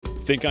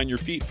Think on your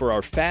feet for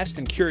our Fast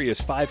and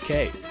Curious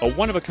 5K, a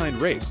one-of-a-kind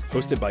race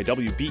hosted by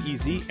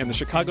WBEZ and the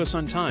Chicago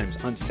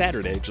Sun-Times on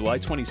Saturday, July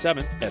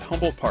 27th at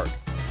Humboldt Park.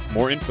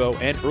 More info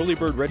and early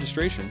bird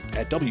registration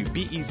at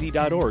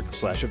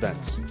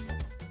wbez.org/events.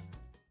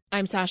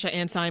 I'm Sasha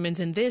Ann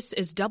Simons, and this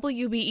is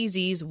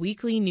WBEZ's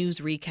Weekly News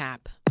Recap.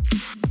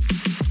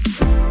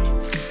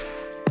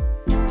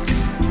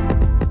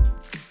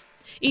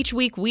 Each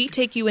week, we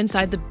take you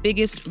inside the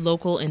biggest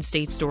local and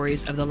state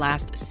stories of the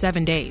last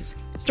 7 days.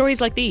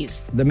 Stories like these.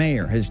 The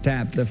mayor has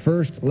tapped the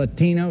first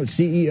Latino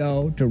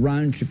CEO to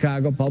run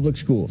Chicago Public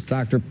Schools,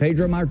 Dr.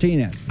 Pedro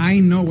Martinez. I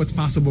know what's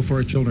possible for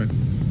our children.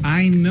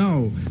 I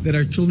know that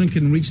our children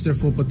can reach their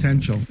full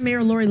potential.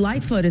 Mayor Lori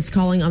Lightfoot is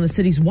calling on the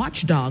city's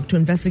watchdog to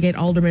investigate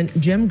Alderman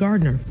Jim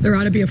Gardner. There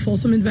ought to be a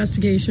fulsome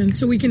investigation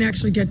so we can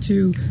actually get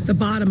to the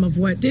bottom of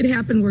what did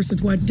happen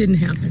versus what didn't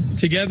happen.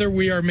 Together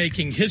we are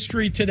making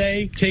history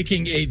today,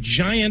 taking a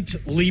giant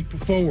leap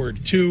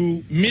forward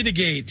to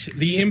mitigate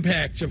the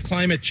impacts of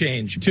climate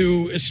change,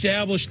 to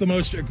establish the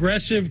most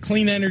aggressive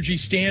clean energy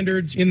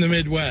standards in the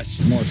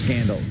Midwest. More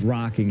scandal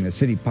rocking the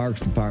city parks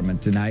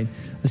department tonight.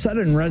 A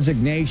sudden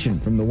resignation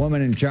from the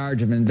woman in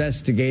charge of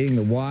investigating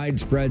the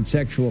widespread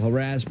sexual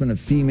harassment of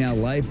female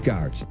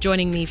lifeguards.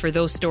 Joining me for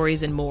those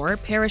stories and more,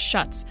 Paris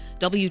Schutz,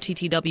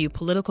 WTTW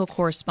political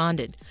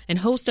correspondent and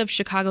host of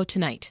Chicago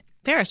Tonight.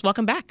 Paris,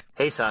 welcome back.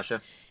 Hey,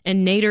 Sasha.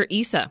 And Nader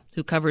Issa,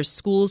 who covers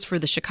schools for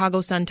the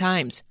Chicago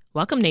Sun-Times.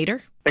 Welcome,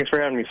 Nader. Thanks for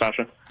having me,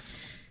 Sasha.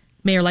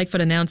 Mayor Lightfoot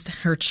announced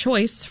her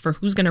choice for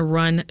who's going to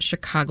run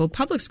Chicago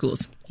Public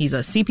Schools. He's a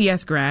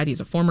CPS grad,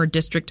 he's a former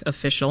district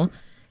official,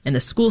 and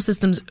the school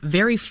system's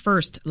very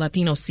first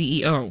Latino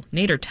CEO.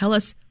 Nader, tell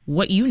us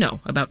what you know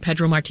about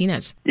Pedro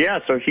Martinez. Yeah,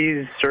 so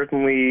he's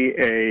certainly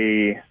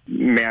a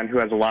man who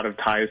has a lot of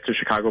ties to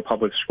Chicago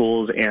Public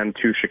Schools and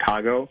to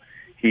Chicago.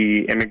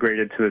 He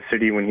immigrated to the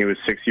city when he was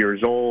 6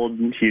 years old.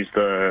 He's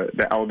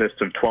the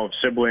eldest of 12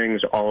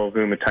 siblings, all of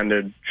whom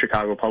attended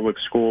Chicago Public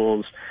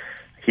Schools.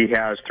 He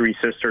has 3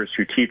 sisters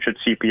who teach at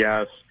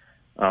CPS,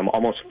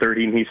 almost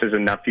 30 nieces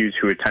and nephews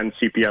who attend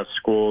CPS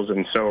schools.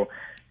 And so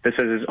this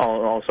is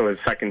also his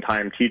second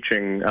time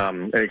working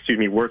at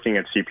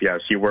CPS.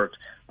 He worked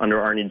under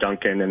Arnie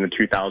Duncan in the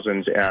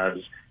 2000s as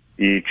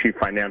the chief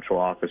financial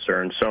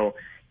officer. And so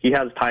he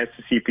has ties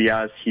to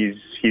CPS.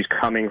 He's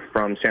coming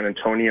from San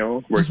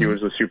Antonio, where he was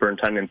the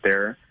superintendent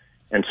there.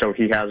 And so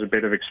he has a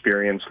bit of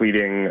experience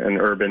leading an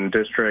urban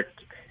district,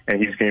 and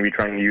he's going to be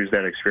trying to use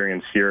that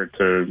experience here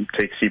to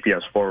take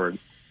CPS forward.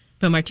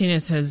 But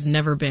Martinez has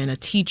never been a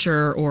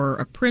teacher or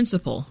a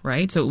principal,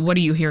 right? So what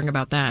are you hearing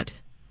about that?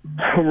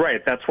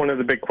 Right. That's one of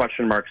the big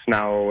question marks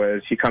now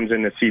as he comes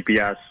into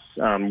CPS.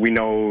 We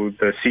know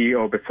the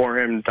CEO before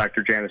him,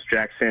 Dr. Janice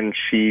Jackson.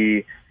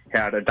 She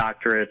had a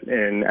doctorate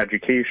in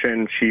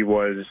education. She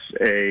was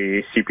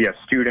a CPS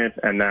student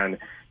and then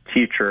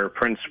teacher,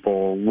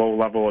 principal,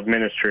 low-level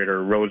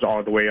administrator, rose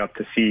all the way up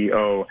to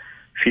CEO.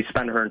 She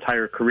spent her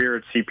entire career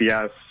at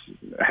CPS,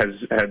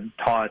 had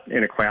taught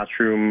in a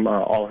classroom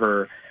all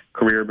her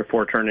career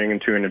before turning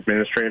into an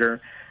administrator.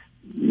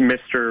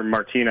 Mr.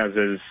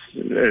 Martinez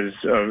is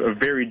a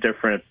very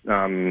different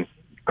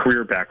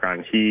career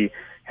background. He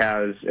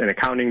has an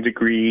accounting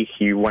degree.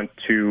 He went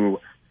to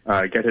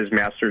get his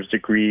master's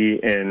degree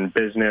in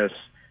business.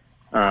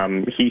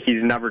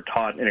 He's never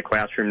taught in a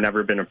classroom,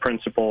 never been a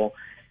principal.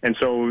 And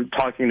so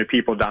talking to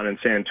people down in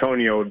San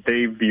Antonio,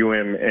 they view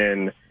him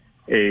in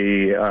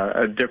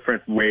a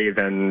different way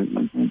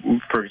than,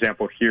 for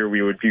example, here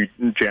we would view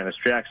Janice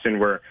Jackson,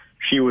 where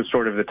she was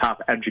sort of the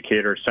top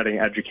educator setting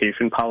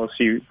education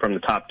policy from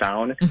the top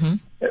down.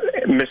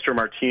 Mr.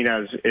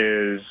 Martinez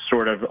is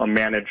sort of a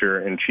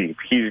manager-in-chief.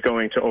 He's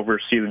going to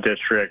oversee the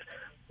district,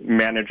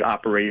 manage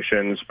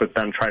operations, but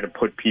then try to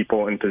put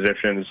people in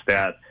positions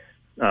that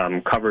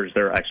covers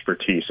their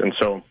expertise. And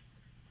so,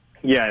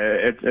 yeah,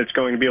 it's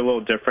going to be a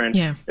little different.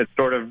 Yeah. It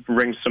sort of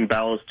rings some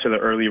bells to the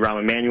early Rahm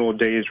Emanuel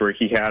days where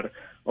he had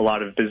a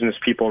lot of business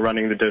people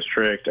running the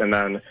district, and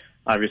then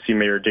obviously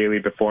Mayor Daley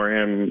before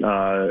him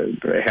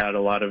had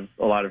a lot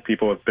of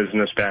people with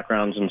business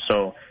backgrounds, and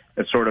so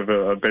it's sort of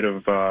a bit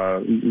of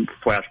a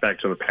flashback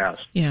to the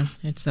past. Yeah,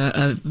 it's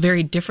a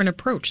very different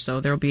approach, so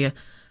there'll be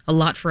a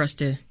lot for us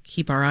to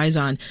keep our eyes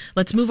on.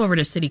 Let's move over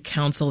to City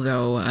Council,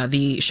 though.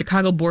 The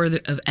Chicago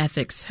Board of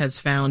Ethics has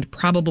found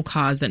probable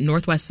cause that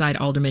Northwest Side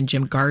Alderman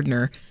Jim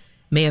Gardner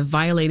may have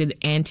violated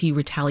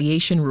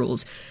anti-retaliation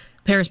rules.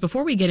 Paris,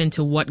 before we get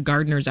into what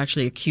Gardner is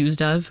actually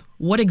accused of,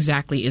 what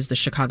exactly is the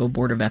Chicago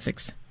Board of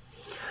Ethics?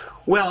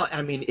 Well,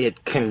 I mean,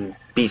 it can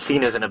be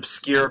seen as an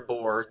obscure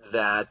board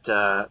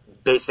that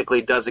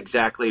basically does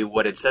exactly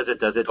what it says it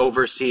does. It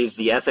oversees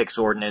the ethics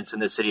ordinance in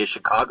the city of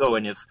Chicago,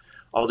 and if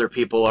older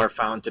people are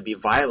found to be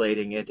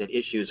violating it, it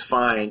issues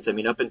fines. I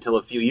mean, up until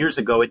a few years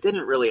ago, it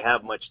didn't really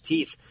have much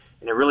teeth,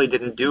 and it really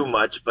didn't do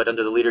much, but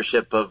under the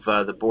leadership of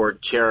the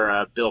board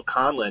chair, Bill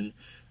Conlon,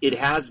 it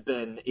has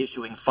been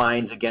issuing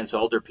fines against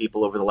older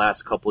people over the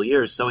last couple of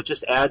years. So it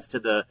just adds to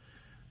the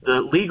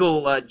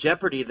legal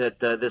jeopardy that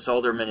this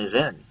alderman is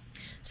in.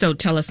 So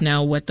tell us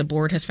now what the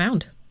board has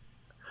found.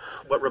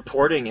 what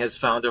reporting has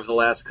found over the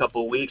last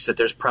couple of weeks, that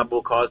there's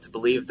probable cause to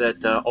believe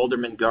that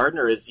Alderman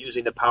Gardner is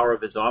using the power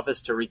of his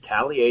office to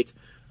retaliate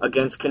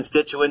against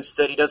constituents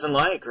that he doesn't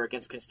like, or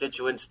against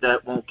constituents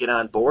that won't get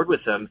on board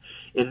with him.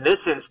 In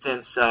this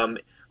instance,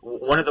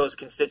 one of those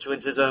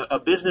constituents is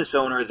a business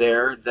owner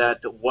there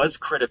that was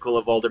critical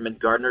of Alderman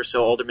Gardner.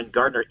 So Alderman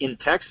Gardner, in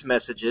text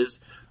messages,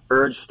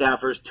 urged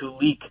staffers to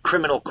leak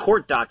criminal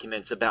court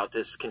documents about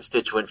this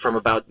constituent from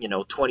about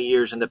 20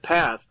 years in the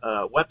past,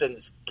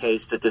 weapons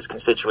case that this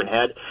constituent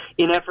had,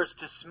 in efforts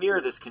to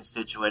smear this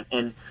constituent.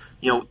 And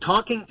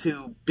talking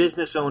to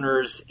business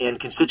owners and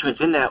constituents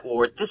in that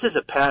ward, this is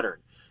a pattern.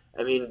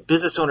 I mean,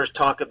 business owners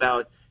talk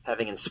about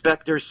having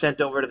inspectors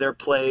sent over to their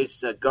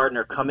place,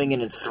 Gardner coming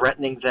in and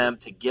threatening them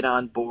to get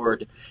on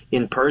board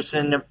in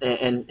person,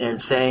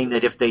 and saying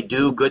that if they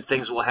do, good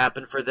things will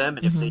happen for them,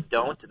 and if they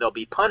don't, they'll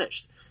be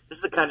punished. This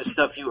is the kind of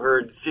stuff you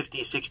heard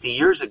 50, 60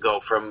 years ago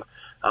from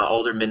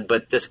aldermen,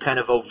 but this kind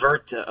of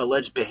overt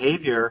alleged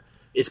behavior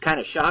is kind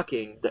of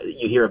shocking that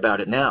you hear about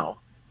it now.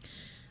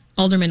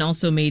 Aldermen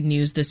also made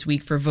news this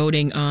week for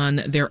voting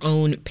on their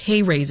own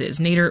pay raises.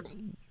 Nader,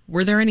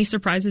 were there any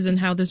surprises in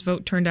how this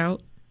vote turned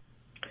out?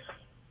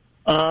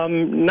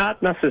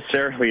 Not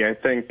necessarily. I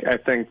think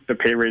the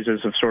pay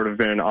raises have sort of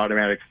been an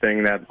automatic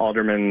thing that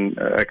aldermen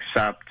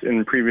accept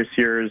in previous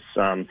years.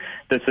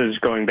 This is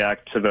going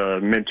back to the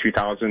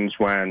mid-2000s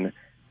when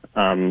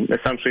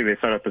essentially they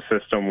set up a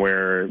system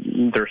where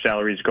their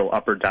salaries go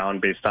up or down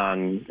based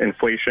on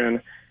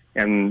inflation.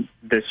 And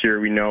this year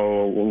we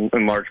know,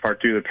 in large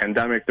part due to the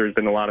pandemic, there's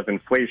been a lot of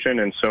inflation,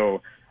 and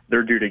so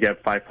they're due to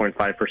get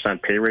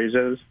 5.5% pay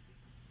raises.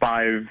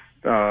 Five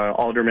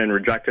aldermen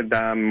rejected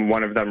them.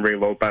 One of them, Ray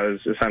Lopez,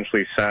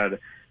 essentially said,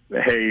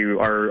 hey,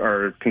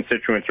 our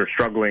constituents are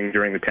struggling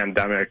during the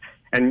pandemic.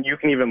 And you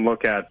can even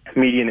look at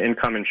median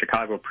income in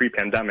Chicago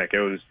pre-pandemic.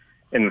 It was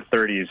in the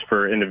 30s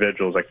for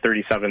individuals, like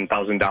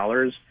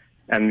 $37,000.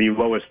 And the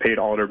lowest paid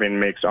alderman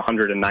makes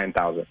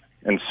 $109,000.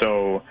 And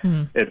so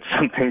it's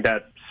something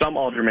that some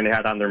aldermen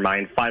had on their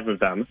mind, 5 of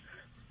them.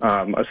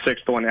 A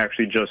sixth one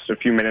actually just a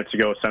few minutes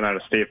ago sent out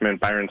a statement,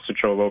 Byron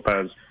Cicho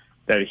Lopez,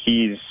 that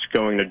he's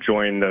going to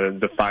join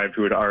the 5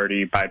 who had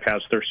already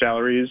bypassed their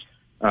salaries,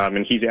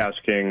 and he's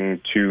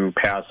asking to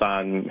pass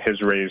on his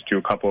raise to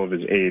a couple of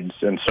his aides.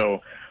 And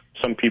so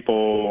some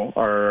people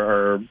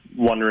are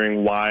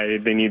wondering why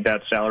they need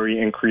that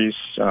salary increase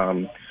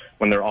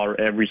when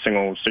every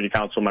single city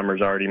council member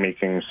is already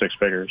making 6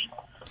 figures.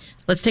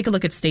 Let's take a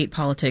look at state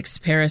politics.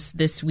 Paris,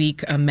 this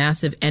week, a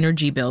massive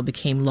energy bill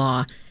became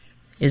law.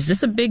 Is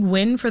this a big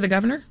win for the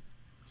governor?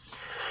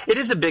 It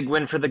is a big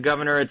win for the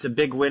governor. It's a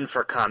big win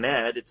for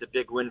ComEd. It's a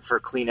big win for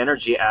clean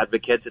energy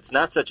advocates. It's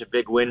not such a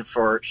big win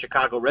for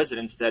Chicago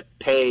residents that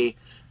pay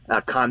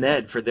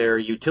ComEd for their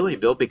utility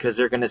bill, because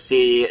they're going to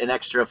see an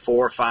extra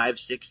 $4, $5,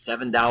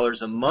 $6,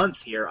 $7 a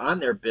month here on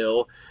their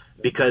bill,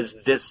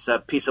 because this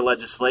piece of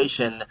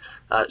legislation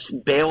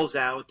bails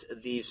out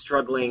the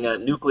struggling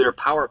nuclear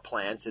power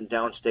plants in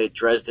downstate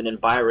Dresden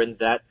and Byron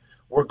that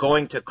were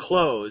going to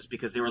close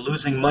because they were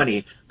losing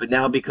money. But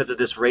now, because of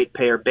this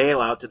ratepayer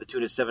bailout to the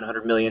tune of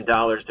 $700 million,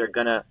 they're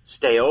going to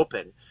stay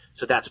open.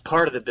 So that's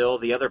part of the bill.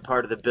 The other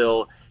part of the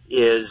bill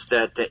is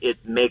that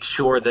it makes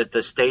sure that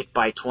the state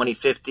by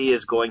 2050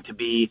 is going to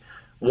be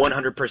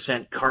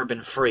 100%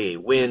 carbon-free,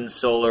 wind,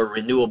 solar,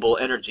 renewable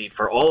energy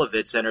for all of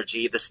its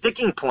energy. The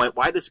sticking point,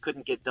 why this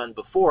couldn't get done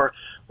before,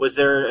 was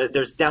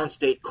there's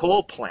downstate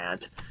coal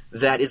plant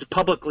that is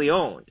publicly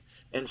owned.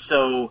 And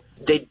so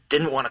they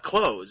didn't want to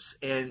close.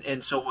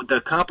 And so the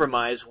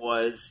compromise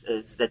was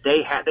that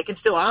they can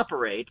still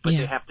operate, but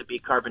they have to be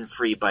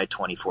carbon-free by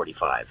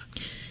 2045.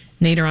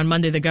 Nader, on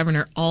Monday, the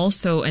governor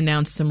also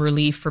announced some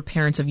relief for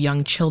parents of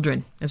young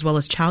children, as well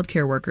as child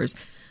care workers.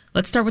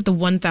 Let's start with the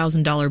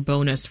 $1,000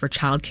 bonus for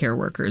child care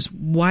workers.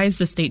 Why is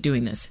the state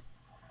doing this?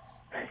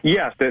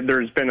 Yes,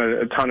 there's been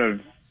a ton of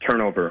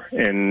turnover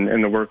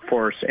in the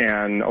workforce,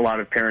 and a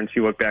lot of parents,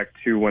 you look back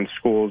to when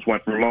schools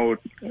went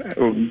remote,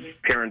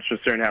 parents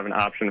just didn't have an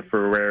option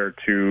for where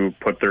to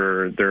put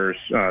their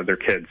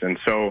kids. And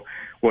so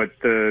what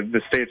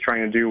the state's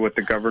trying to do, what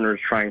the governor's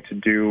trying to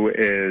do,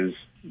 is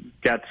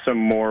get some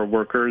more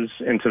workers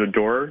into the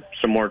door,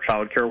 some more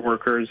child care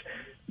workers.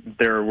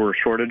 There were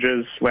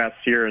shortages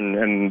last year,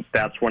 and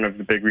that's one of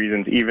the big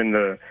reasons. Even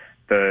the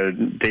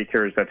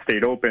daycares that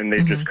stayed open,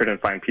 they just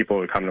couldn't find people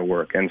to come to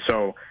work. And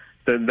so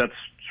that's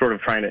sort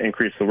of trying to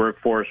increase the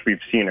workforce. We've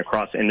seen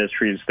across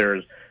industries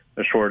there's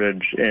a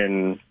shortage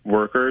in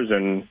workers,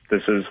 and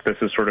this is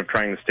sort of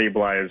trying to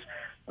stabilize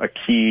a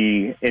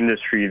key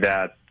industry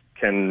that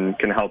can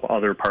help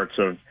other parts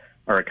of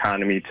our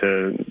economy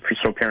so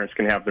parents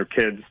can have their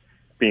kids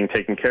being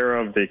taken care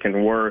of, they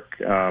can work,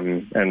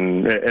 and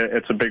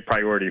it's a big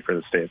priority for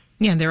the state.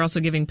 Yeah, and they're also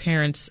giving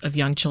parents of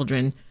young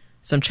children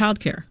some child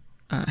care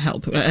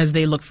help as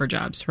they look for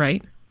jobs,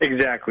 right?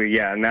 Exactly,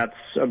 yeah, and that's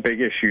a big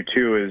issue,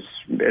 too, is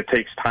it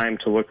takes time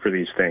to look for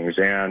these things,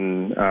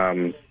 and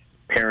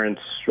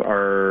parents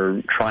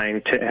are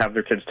trying to have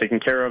their kids taken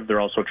care of. They're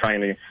also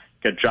trying to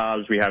get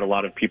jobs. We had a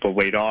lot of people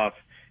laid off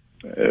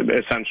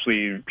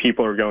essentially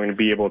people are going to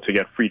be able to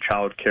get free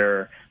child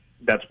care.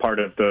 That's part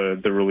of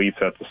the relief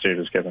that the state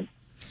has given.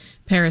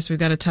 Paris, we've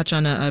got to touch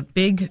on a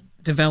big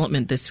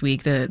development this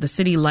week, the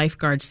city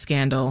lifeguard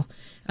scandal.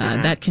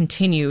 That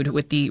continued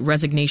with the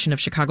resignation of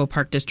Chicago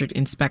Park District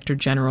Inspector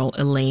General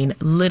Elaine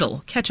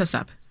Little. Catch us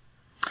up.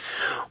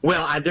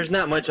 Well, there's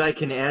not much I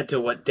can add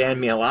to what Dan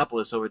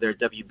Mihalopoulos over there at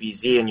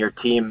WBZ and your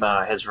team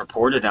has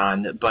reported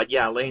on. But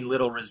yeah, Elaine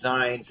Little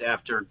resigns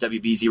after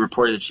WBZ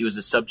reported that she was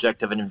the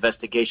subject of an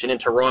investigation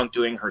into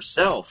wrongdoing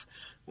herself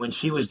when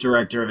she was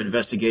director of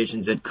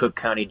investigations at Cook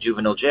County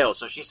Juvenile Jail.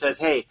 So she says,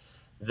 hey,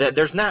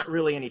 there's not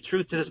really any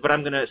truth to this, but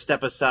I'm going to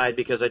step aside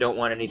because I don't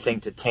want anything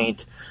to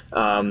taint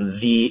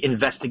the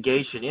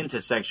investigation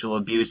into sexual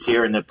abuse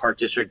here. And the Park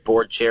District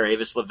Board Chair,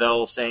 Avis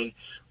Lavelle, saying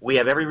we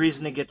have every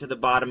reason to get to the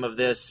bottom of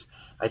this.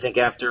 I think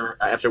after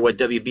what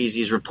WBZ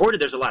has reported,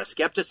 there's a lot of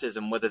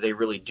skepticism whether they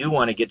really do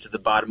want to get to the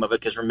bottom of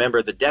it. Because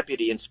remember, the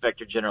Deputy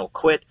Inspector General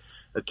quit,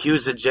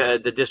 accused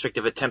the district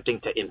of attempting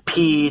to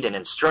impede and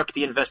obstruct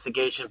the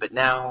investigation. But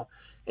now,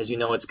 as you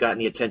know, it's gotten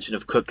the attention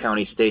of Cook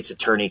County State's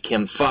Attorney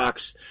Kim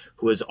Foxx,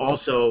 who is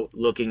also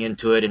looking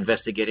into it,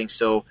 investigating.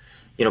 So,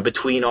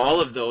 between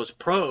all of those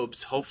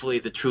probes, hopefully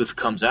the truth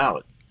comes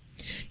out.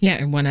 Yeah,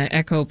 I want to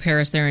echo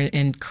Paris there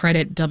and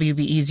credit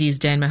WBEZ's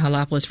Dan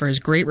Mihalopoulos for his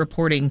great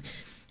reporting,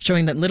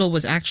 showing that Little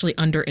was actually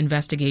under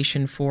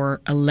investigation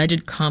for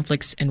alleged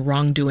conflicts and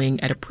wrongdoing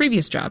at a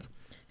previous job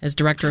as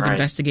Director of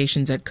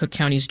Investigations at Cook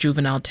County's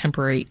Juvenile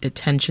Temporary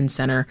Detention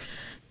Center.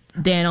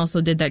 Dan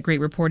also did that great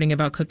reporting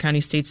about Cook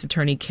County State's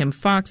Attorney Kim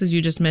Foxx, as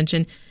you just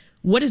mentioned.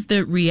 What is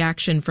the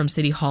reaction from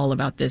City Hall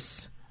about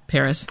this,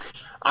 Paris?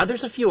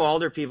 There's a few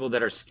alder people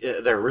that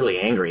are really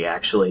angry,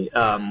 actually,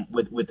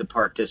 with the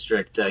Park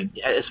District,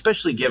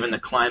 especially given the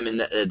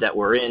climate that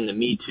we're in, the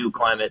Me Too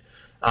climate,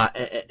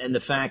 and the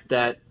fact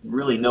that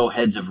really no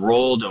heads have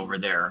rolled over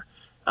there.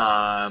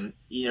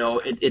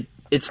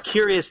 It's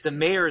curious, the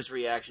mayor's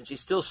reaction.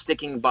 She's still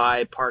sticking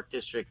by Park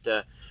District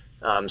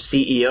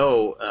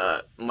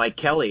CEO Mike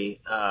Kelly,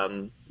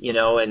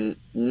 and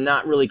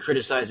not really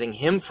criticizing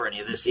him for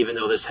any of this, even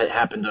though this had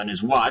happened on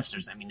his watch.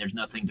 There's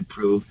nothing to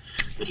prove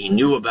that he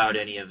knew about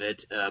any of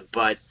it.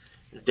 But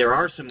there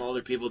are some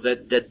older people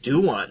that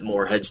do want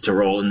more heads to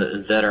roll and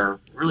that are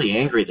really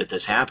angry that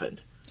this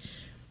happened.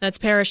 That's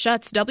Paris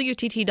Schutz,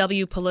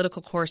 WTTW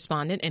political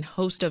correspondent and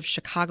host of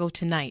Chicago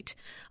Tonight.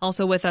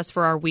 Also with us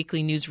for our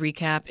weekly news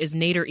recap is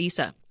Nader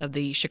Issa of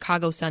the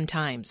Chicago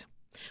Sun-Times.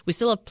 We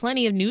still have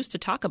plenty of news to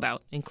talk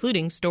about,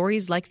 including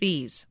stories like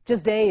these.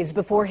 Just days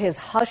before his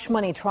hush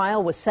money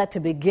trial was set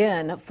to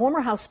begin, former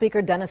House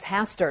Speaker Dennis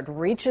Hastert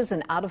reaches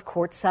an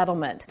out-of-court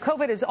settlement.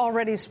 COVID is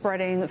already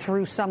spreading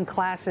through some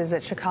classes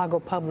at Chicago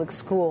public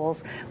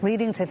schools,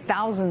 leading to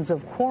thousands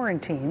of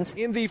quarantines.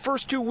 In the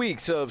first 2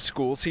 weeks of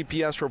school,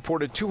 CPS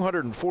reported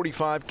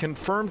 245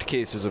 confirmed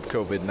cases of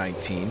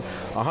COVID-19.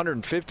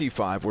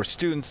 155 were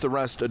students, the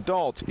rest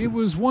adults. It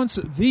was once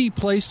the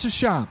place to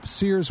shop.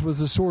 Sears was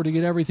the store to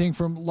get everything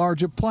from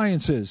large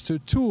appliances to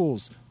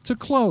tools to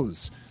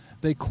clothes.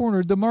 They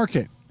cornered the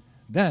market.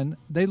 Then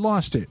they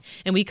lost it.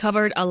 And we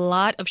covered a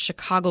lot of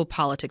Chicago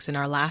politics in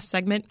our last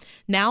segment.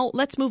 Now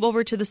let's move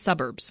over to the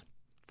suburbs.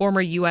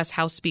 Former U.S.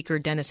 House Speaker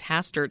Dennis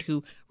Hastert,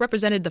 who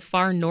represented the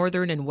far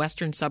northern and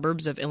western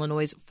suburbs of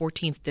Illinois'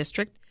 14th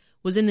District,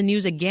 was in the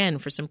news again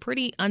for some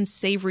pretty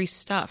unsavory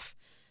stuff.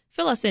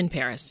 Fill us in,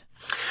 Paris.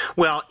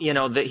 Well,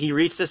 he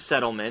reached a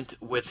settlement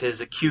with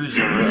his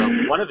accuser,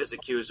 one of his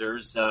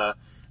accusers,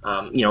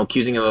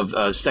 accusing him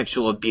of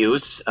sexual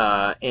abuse.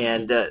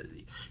 And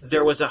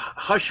there was a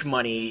hush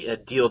money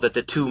deal that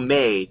the two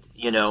made,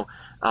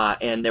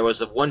 and there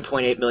was a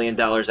 $1.8 million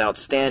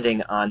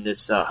outstanding on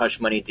this hush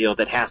money deal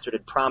that Hastert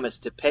had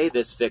promised to pay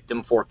this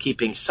victim for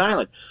keeping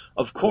silent.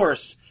 Of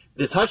course,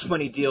 this hush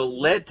money deal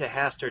led to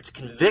Hastert's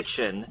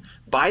conviction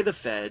by the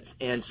feds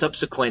and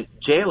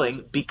subsequent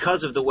jailing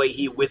because of the way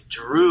he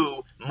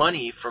withdrew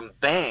money from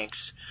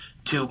banks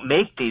to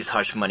make these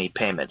hush money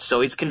payments.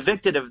 So he's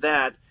convicted of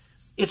that.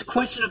 It's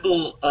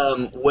questionable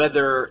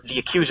whether the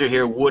accuser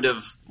here would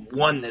have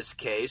won this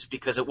case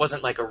because it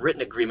wasn't like a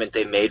written agreement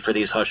they made for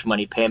these hush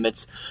money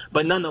payments.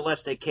 But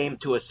nonetheless, they came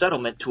to a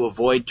settlement to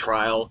avoid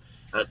trial,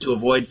 to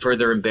avoid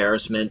further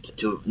embarrassment,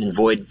 to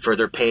avoid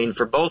further pain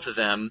for both of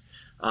them.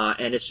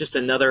 And it's just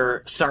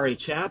another sorry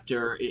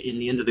chapter in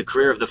the end of the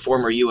career of the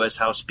former U.S.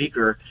 House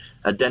Speaker,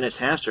 Dennis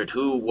Hastert,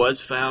 who was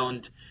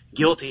found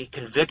guilty,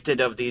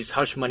 convicted of these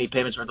hush money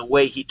payments or the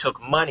way he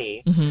took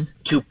money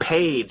to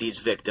pay these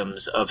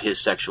victims of his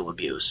sexual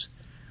abuse.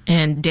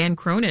 And Dan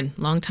Cronin,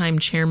 longtime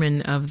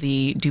chairman of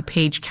the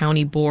DuPage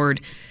County Board,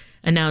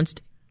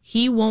 announced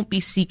he won't be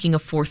seeking a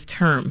fourth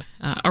term.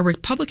 Are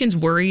Republicans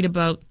worried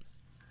about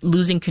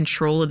losing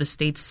control of the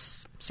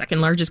state's second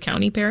largest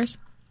county, Paris?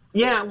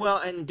 Yeah, well,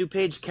 and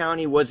DuPage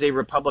County was a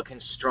Republican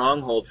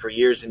stronghold for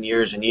years and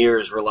years and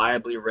years.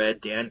 Reliably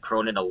read, Dan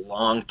Cronin, a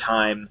long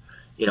time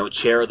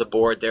chair of the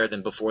board there.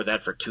 Then before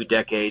that, for 2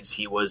 decades,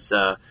 he was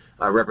a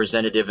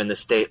representative in the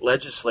state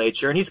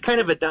legislature. And he's kind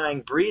of a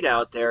dying breed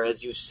out there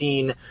as you've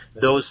seen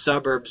those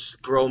suburbs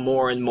grow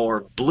more and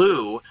more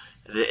blue.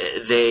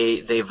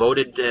 They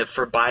voted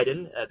for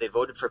Biden. They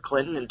voted for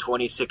Clinton in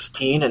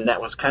 2016, and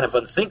that was kind of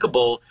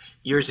unthinkable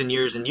years and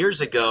years and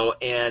years ago.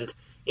 And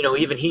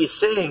even he's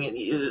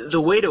saying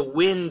the way to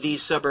win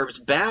these suburbs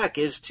back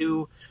is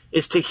to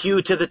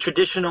hew to the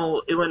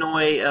traditional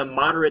Illinois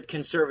moderate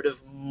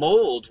conservative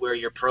mold, where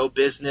you're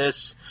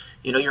pro-business,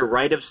 you're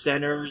right of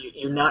center,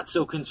 you're not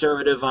so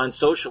conservative on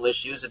social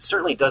issues. It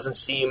certainly doesn't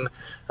seem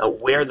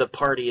where the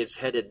party is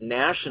headed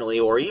nationally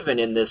or even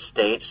in this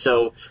state.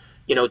 So,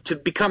 to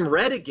become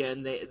red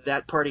again,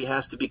 that party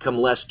has to become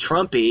less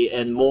Trumpy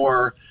and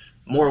more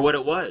what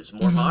it was,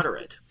 more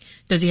moderate.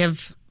 Does he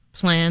have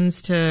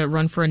plans to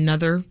run for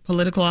another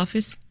political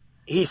office?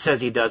 He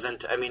says he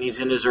doesn't. I mean, he's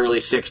in his early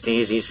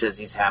 60s. He says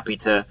he's happy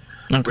to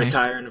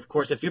retire. And, of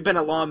course, if you've been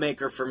a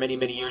lawmaker for many,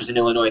 many years in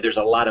Illinois, there's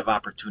a lot of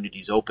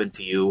opportunities open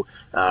to you,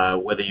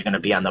 whether you're going to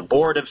be on the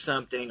board of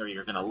something or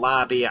you're going to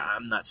lobby.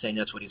 I'm not saying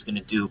that's what he's going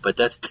to do, but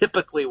that's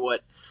typically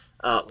what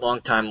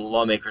longtime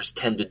lawmakers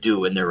tend to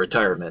do in their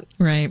retirement.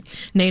 Right.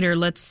 Nader,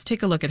 let's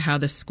take a look at how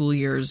the school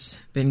year's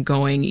been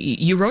going.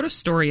 You wrote a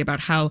story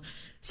about how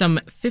some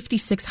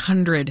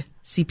 5,600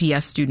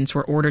 CPS students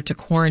were ordered to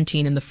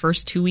quarantine in the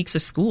first 2 weeks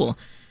of school.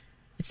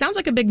 It sounds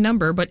like a big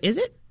number, but is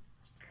it?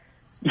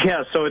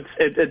 Yeah, so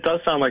it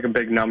does sound like a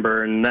big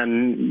number, and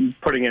then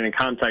putting it in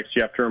context,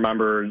 you have to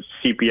remember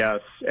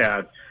CPS,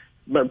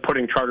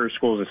 putting charter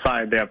schools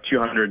aside, they have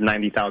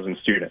 290,000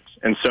 students.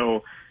 And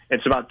so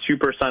it's about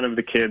 2% of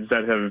the kids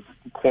that have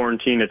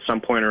quarantined at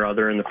some point or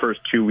other in the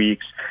first 2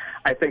 weeks.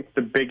 I think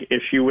the big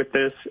issue with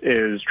this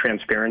is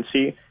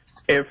transparency.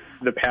 If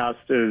the past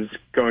is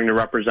going to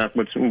represent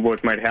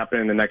what might happen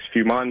in the next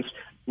few months,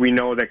 we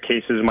know that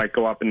cases might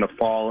go up in the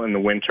fall and the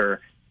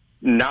winter.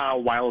 Now,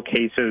 while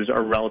cases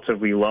are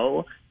relatively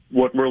low,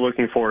 what we're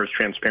looking for is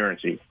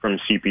transparency from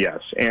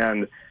CPS.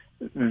 And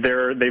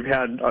they've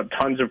had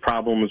tons of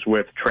problems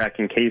with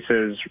tracking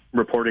cases,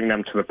 reporting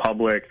them to the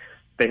public.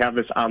 They have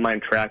this online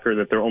tracker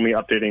that they're only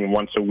updating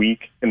once a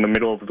week in the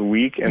middle of the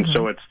week, and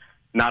so it's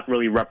not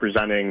really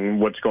representing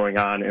what's going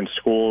on in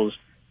schools.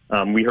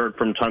 We heard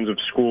from tons of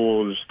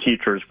schools,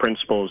 teachers,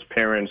 principals,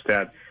 parents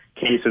that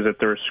cases at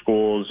their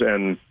schools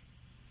and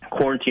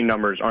quarantine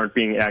numbers aren't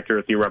being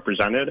accurately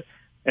represented.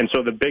 And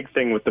so the big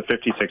thing with the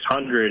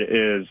 5,600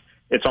 is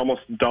it's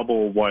almost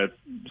double what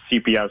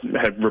CPS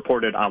had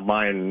reported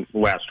online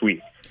last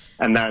week.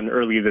 And then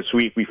early this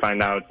week, we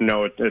find out,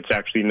 no, it's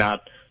actually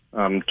not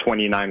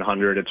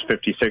 2,900, it's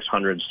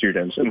 5,600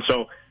 students. And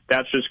so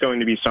that's just going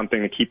to be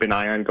something to keep an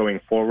eye on going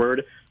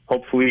forward.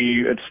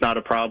 Hopefully it's not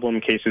a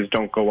problem, cases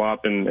don't go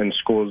up, and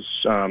schools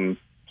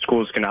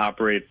can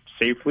operate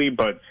safely.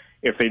 But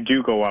if they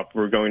do go up,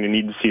 we're going to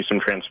need to see some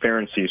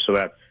transparency so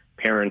that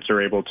parents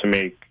are able to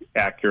make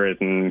accurate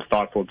and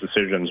thoughtful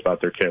decisions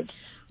about their kids.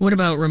 What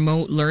about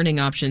remote learning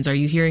options? Are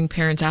you hearing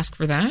parents ask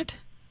for that?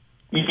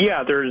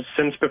 Yeah,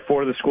 since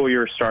before the school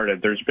year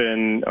started, there's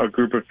been a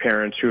group of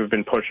parents who have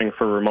been pushing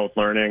for remote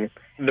learning.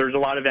 There's a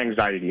lot of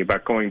anxiety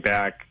about going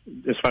back,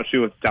 especially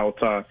with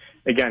Delta.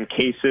 Again,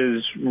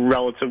 cases,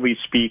 relatively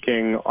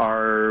speaking,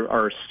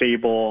 are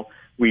stable.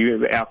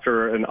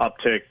 After an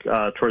uptick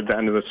toward the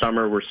end of the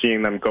summer, we're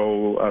seeing them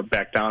go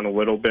back down a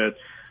little bit.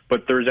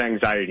 But there's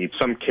anxiety.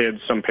 Some kids,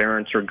 some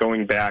parents are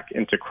going back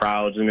into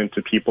crowds and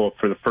into people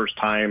for the first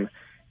time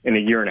in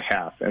a year and a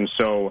half. And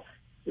so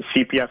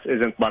CPS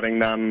isn't letting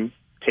them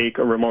take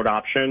a remote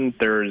option.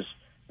 There's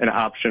an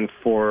option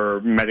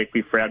for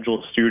medically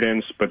fragile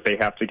students, but they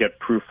have to get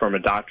proof from a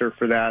doctor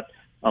for that,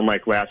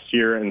 unlike last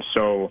year. And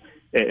so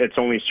it's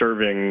only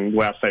serving,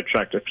 last I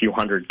checked, a few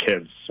hundred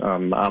kids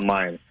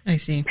online. I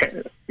see.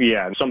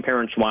 Yeah, some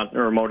parents want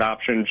a remote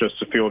option just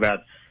to feel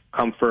that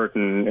comfort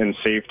and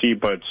safety,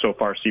 but so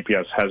far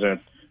CPS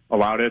hasn't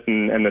allowed it,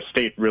 and the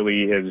state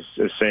really is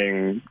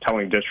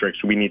telling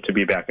districts we need to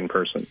be back in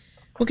person.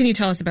 What can you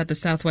tell us about the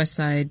Southwest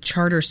Side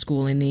charter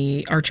school in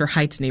the Archer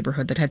Heights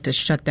neighborhood that had to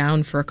shut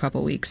down for a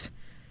couple weeks?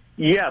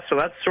 Yeah, so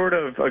that's sort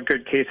of a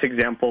good case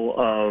example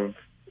of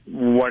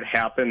what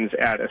happens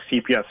at a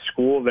CPS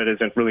school that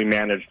isn't really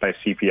managed by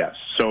CPS.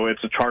 So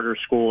it's a charter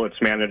school. It's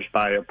managed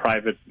by a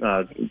private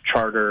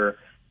charter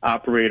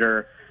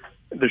operator.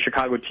 The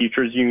Chicago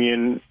Teachers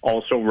Union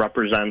also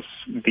represents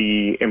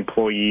the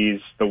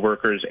employees, the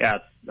workers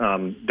at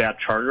that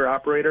charter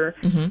operator.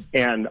 Mm-hmm.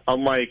 And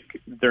unlike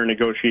their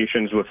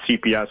negotiations with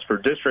CPS for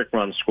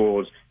district-run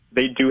schools,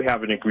 they do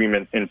have an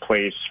agreement in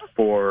place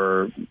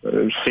for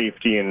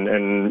safety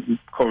and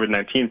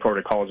COVID-19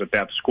 protocols at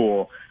that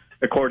school.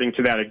 According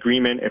to that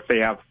agreement, if they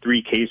have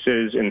 3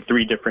 cases in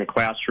 3 different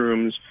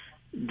classrooms,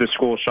 the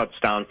school shuts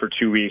down for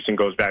 2 weeks and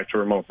goes back to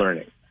remote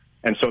learning.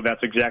 And so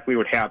that's exactly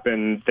what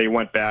happened. They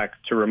went back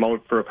to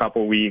remote for a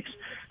couple weeks.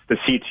 The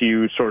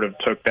CTU sort of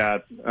took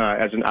that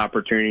as an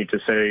opportunity to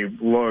say,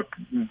 look,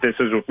 this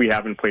is what we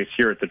have in place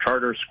here at the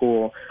charter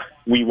school.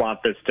 We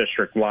want this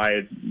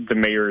district-wide. The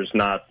mayor is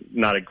not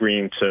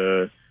agreeing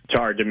to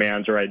our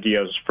demands or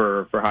ideas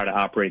for how to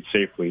operate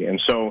safely. And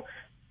so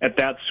at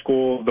that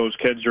school, those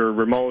kids are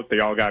remote. They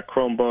all got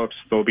Chromebooks.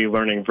 They'll be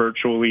learning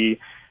virtually.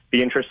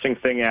 The interesting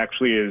thing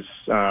actually is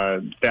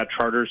that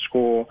charter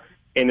school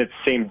in its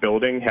same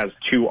building has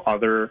two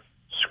other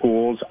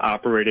schools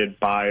operated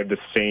by the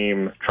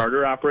same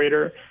charter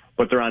operator,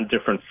 but they're on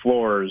different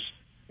floors.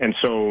 And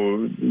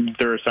so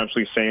they're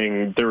essentially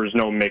saying there is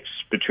no mix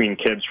between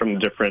kids from the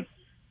different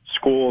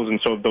schools. And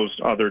so those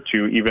other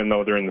two, even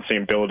though they're in the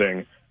same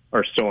building,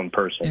 are still in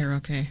person.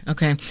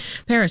 Okay.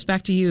 Paris,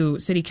 back to you.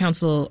 City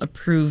Council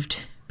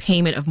approved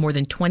payment of more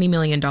than $20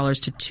 million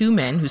to two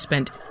men who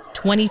spent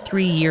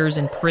 23 years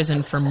in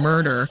prison for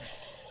murder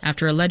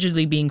after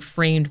allegedly being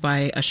framed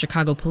by a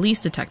Chicago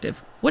police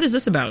detective. What is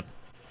this about?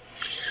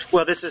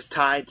 Well, this is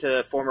tied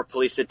to former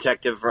police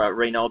detective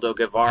Reynaldo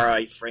Guevara.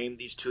 He framed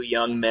these two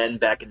young men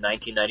back in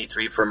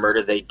 1993 for a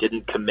murder they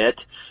didn't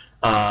commit.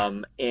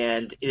 And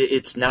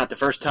it's not the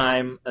first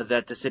time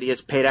that the city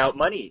has paid out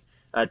money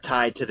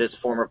tied to this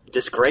former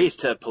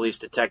disgraced police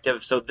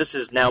detective. So this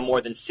is now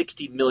more than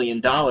 $60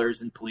 million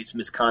in police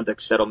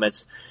misconduct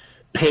settlements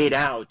paid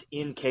out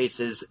in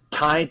cases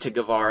tied to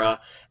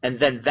Guevara. And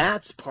then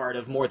that's part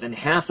of more than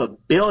 $500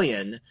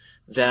 million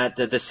that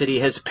the city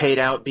has paid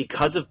out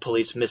because of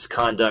police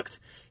misconduct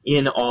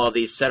in all of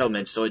these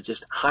settlements. So it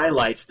just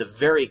highlights the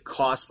very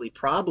costly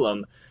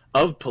problem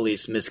of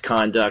police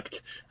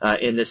misconduct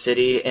in the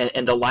city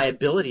and the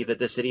liability that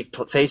the city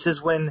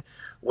faces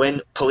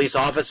when police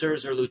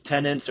officers or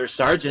lieutenants or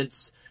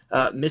sergeants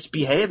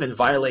misbehave and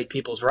violate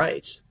people's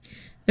rights.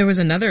 There was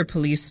another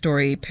police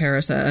story,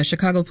 Paris. A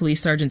Chicago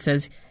police sergeant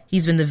says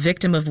he's been the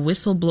victim of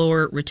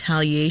whistleblower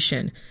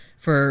retaliation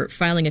for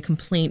filing a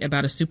complaint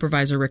about a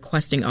supervisor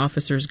requesting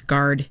officers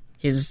guard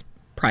his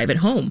private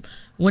home.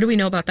 What do we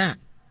know about that?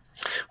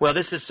 Well,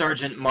 this is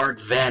Sergeant Mark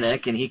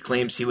Vanek, and he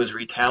claims he was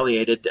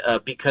retaliated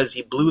because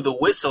he blew the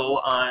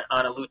whistle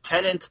on a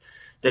lieutenant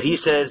that he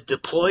says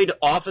deployed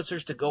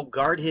officers to go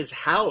guard his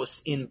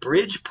house in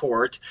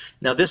Bridgeport.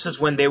 Now, this is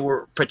when they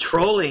were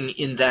patrolling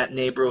in that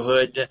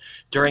neighborhood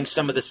during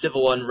some of the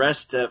civil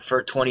unrest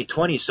for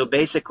 2020. So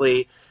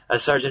basically,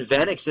 Sergeant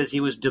Vanek says he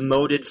was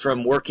demoted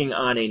from working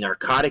on a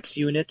narcotics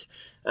unit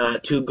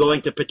to going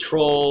to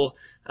patrol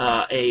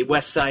a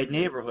West Side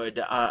neighborhood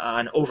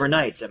on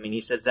overnights. I mean,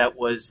 he says that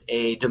was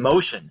a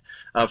demotion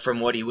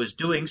from what he was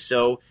doing.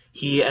 So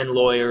he and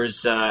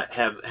lawyers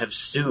have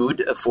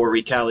sued for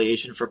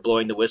retaliation for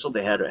blowing the whistle.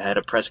 They had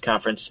a press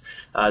conference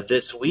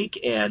this week,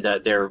 and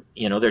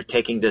they're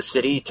taking the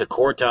city to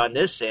court on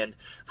this. And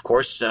of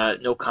course,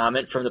 no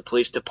comment from the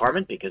police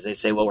department because they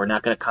say, well, we're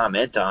not going to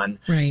comment on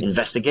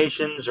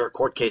investigations or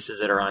court cases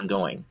that are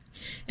ongoing.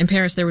 In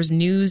Paris, there was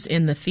news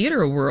in the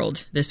theater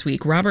world this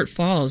week. Robert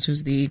Falls,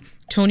 who's the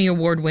Tony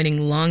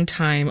Award-winning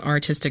longtime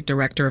artistic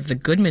director of the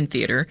Goodman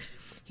Theater,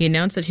 he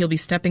announced that he'll be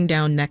stepping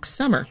down next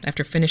summer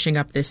after finishing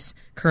up this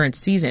current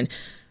season.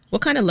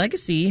 What kind of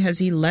legacy has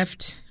he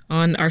left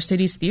on our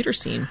city's theater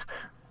scene?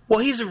 Well,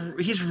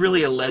 he's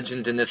really a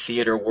legend in the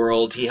theater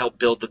world. He helped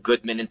build the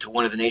Goodman into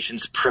one of the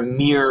nation's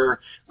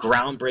premier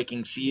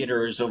groundbreaking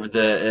theaters over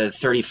the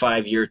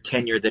 35-year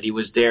tenure that he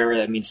was there.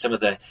 I mean, some of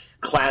the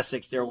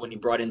classics there when he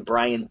brought in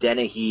Brian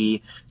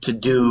Dennehy to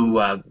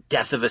do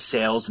Death of a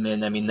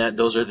Salesman. I mean,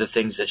 those are the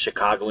things that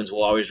Chicagoans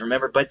will always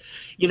remember. But,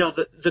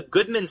 the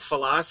Goodman's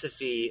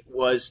philosophy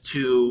was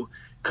to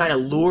kind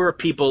of lure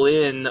people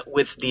in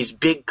with these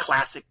big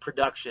classic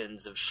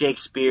productions of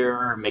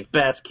Shakespeare,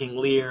 Macbeth, King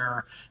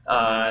Lear,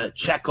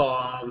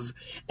 Chekhov.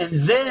 And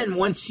then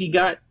once he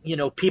got,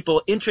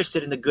 people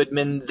interested in the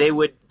Goodman, they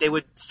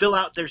would fill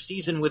out their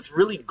season with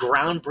really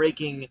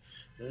groundbreaking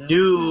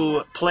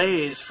new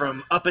plays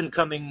from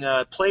up-and-coming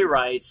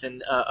playwrights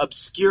and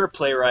obscure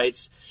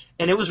playwrights.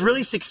 And it was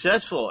really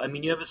successful. I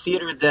mean, you have a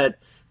theater that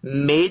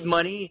made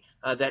money,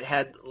 that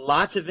had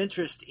lots of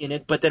interest in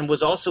it, but then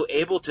was also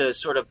able to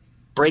sort of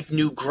break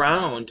new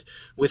ground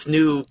with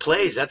new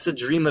plays. That's the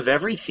dream of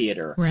every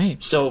theater.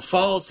 Right. So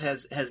Falls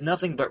has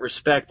nothing but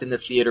respect in the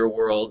theater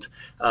world,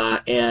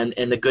 and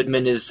the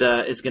Goodman is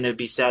going to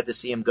be sad to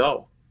see him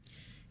go.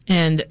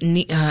 And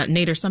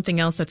Nader,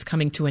 something else that's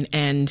coming to an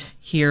end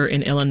here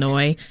in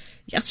Illinois.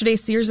 Yesterday,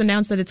 Sears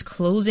announced that it's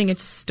closing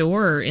its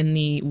store in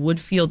the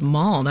Woodfield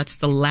Mall. That's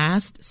the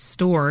last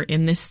store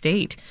in this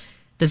state.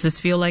 Does this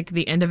feel like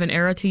the end of an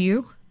era to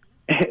you?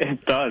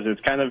 It does.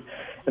 It's kind of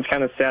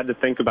sad to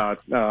think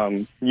about.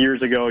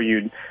 Years ago,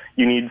 you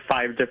need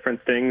 5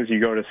 different things.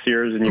 You go to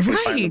Sears and you can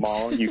find them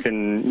all. You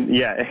can,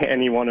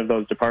 any one of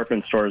those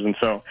department stores. And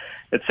so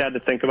it's sad to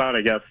think about.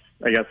 I guess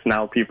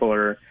now people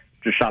are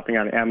just shopping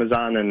on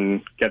Amazon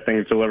and get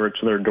things delivered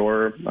to their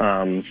door.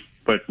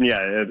 But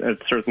it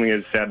certainly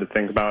is sad to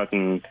think about.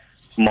 And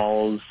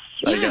malls,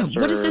 I guess.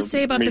 What does this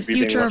say about the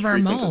future of our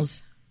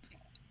malls?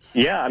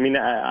 Yeah, I mean,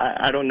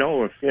 I don't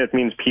know if it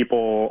means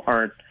people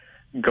aren't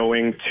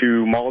going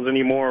to malls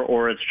anymore,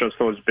 or it's just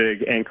those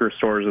big anchor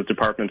stores, the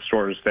department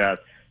stores that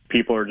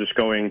people are just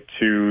going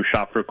to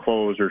shop for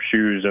clothes or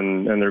shoes,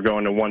 and they're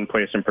going to one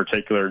place in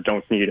particular,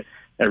 don't need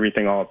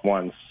everything all at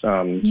once.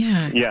 But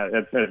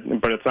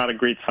it's not a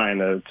great sign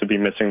to be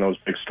missing those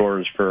big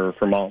stores for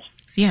malls.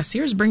 Yeah,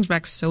 Sears brings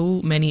back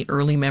so many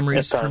early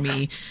memories for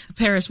me.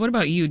 Paris, what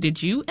about you?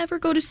 Did you ever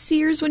go to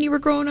Sears when you were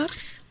growing up?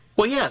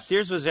 Well, yeah,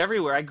 Sears was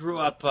everywhere. I grew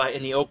up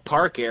in the Oak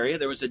Park area.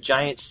 There was a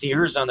giant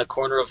Sears on the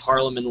corner of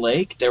Harlem and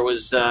Lake. There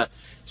was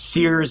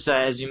Sears,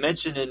 as you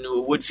mentioned, in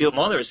Woodfield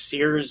Mall. There was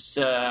Sears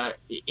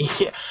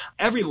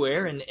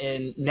everywhere.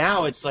 And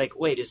now it's like,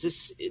 wait, does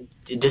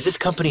this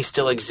company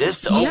still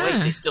exist? Oh,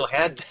 wait, they still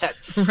had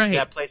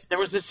that place. There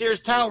was the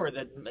Sears Tower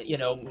that,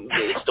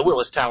 it's the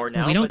Willis Tower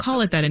now. We don't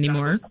call it that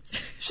anymore.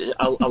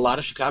 A lot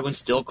of Chicagoans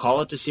still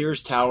call it the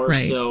Sears Tower.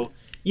 Right. So,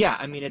 yeah,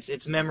 I mean,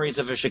 it's memories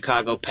of a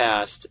Chicago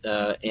past,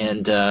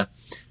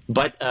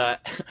 but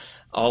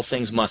all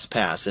things must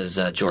pass, as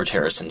George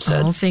Harrison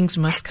said. All things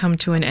must come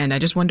to an end. I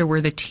just wonder where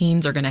the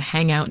teens are going to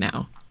hang out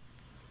now.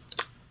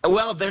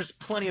 Well, there's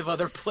plenty of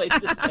other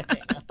places to hang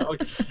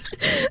out.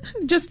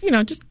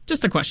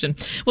 Just a question.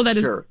 Well, that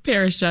is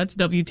Paris Schutz,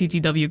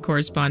 WTTW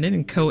correspondent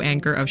and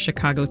co-anchor of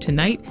Chicago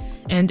Tonight,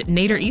 and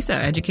Nader Issa,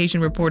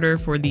 education reporter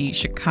for the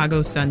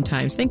Chicago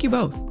Sun-Times. Thank you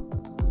both.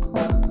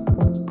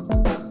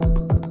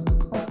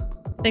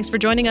 Thanks for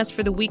joining us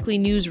for the weekly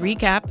news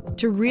recap.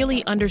 To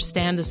really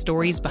understand the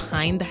stories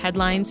behind the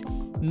headlines,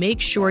 make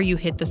sure you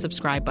hit the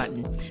subscribe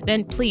button.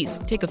 Then please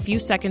take a few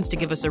seconds to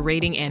give us a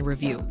rating and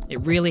review.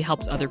 It really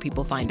helps other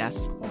people find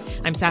us.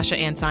 I'm Sasha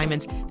Ann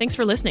Simons. Thanks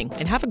for listening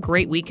and have a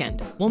great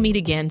weekend. We'll meet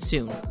again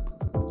soon.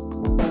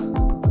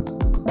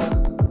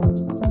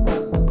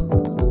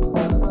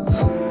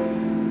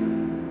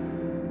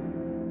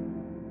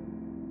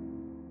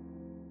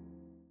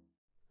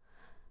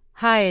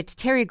 Hi, it's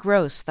Terry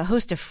Gross, the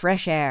host of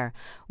Fresh Air.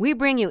 We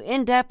bring you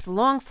in-depth,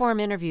 long-form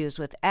interviews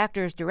with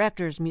actors,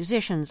 directors,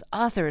 musicians,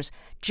 authors,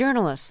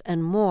 journalists,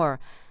 and more.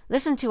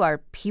 Listen to our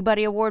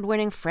Peabody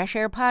Award-winning Fresh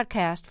Air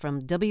podcast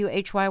from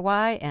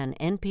WHYY and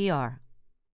NPR.